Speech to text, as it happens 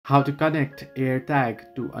How to connect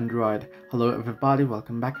Airtag to Android. Hello everybody,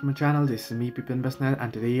 welcome back to my channel. This is me Pipin Basnet,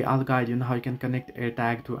 and today I'll guide you on how you can connect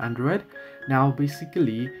Airtag to Android. Now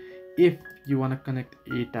basically, if you want to connect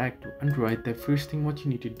Airtag to Android, the first thing what you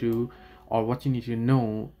need to do or what you need to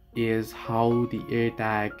know is how the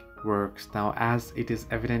Airtag works. Now, as it is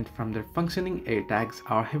evident from their functioning, Airtags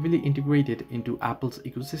are heavily integrated into Apple's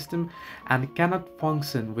ecosystem and cannot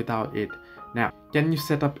function without it. Now, can you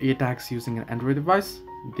set up Airtags using an Android device?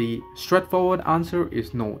 The straightforward answer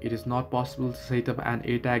is no. It is not possible to set up an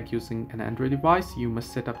Airtag using an Android device. You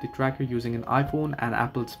must set up the tracker using an iPhone and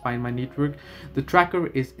Apple's Find My network. The tracker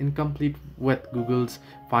is incomplete with Google's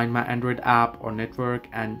Find My Android app or network,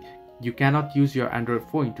 and you cannot use your Android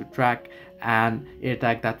phone to track an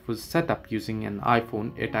Airtag that was set up using an iPhone.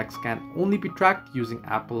 Airtags can only be tracked using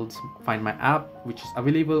Apple's Find My app, which is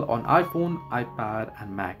available on iPhone, iPad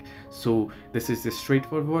and Mac. So this is the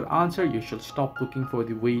straightforward answer. You should stop looking for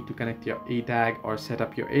the way to connect your Airtag or set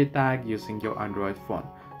up your Airtag using your Android phone.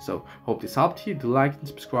 So hope this helped you. Do like and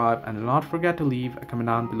subscribe, and do not forget to leave a comment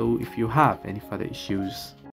down below if you have any further issues.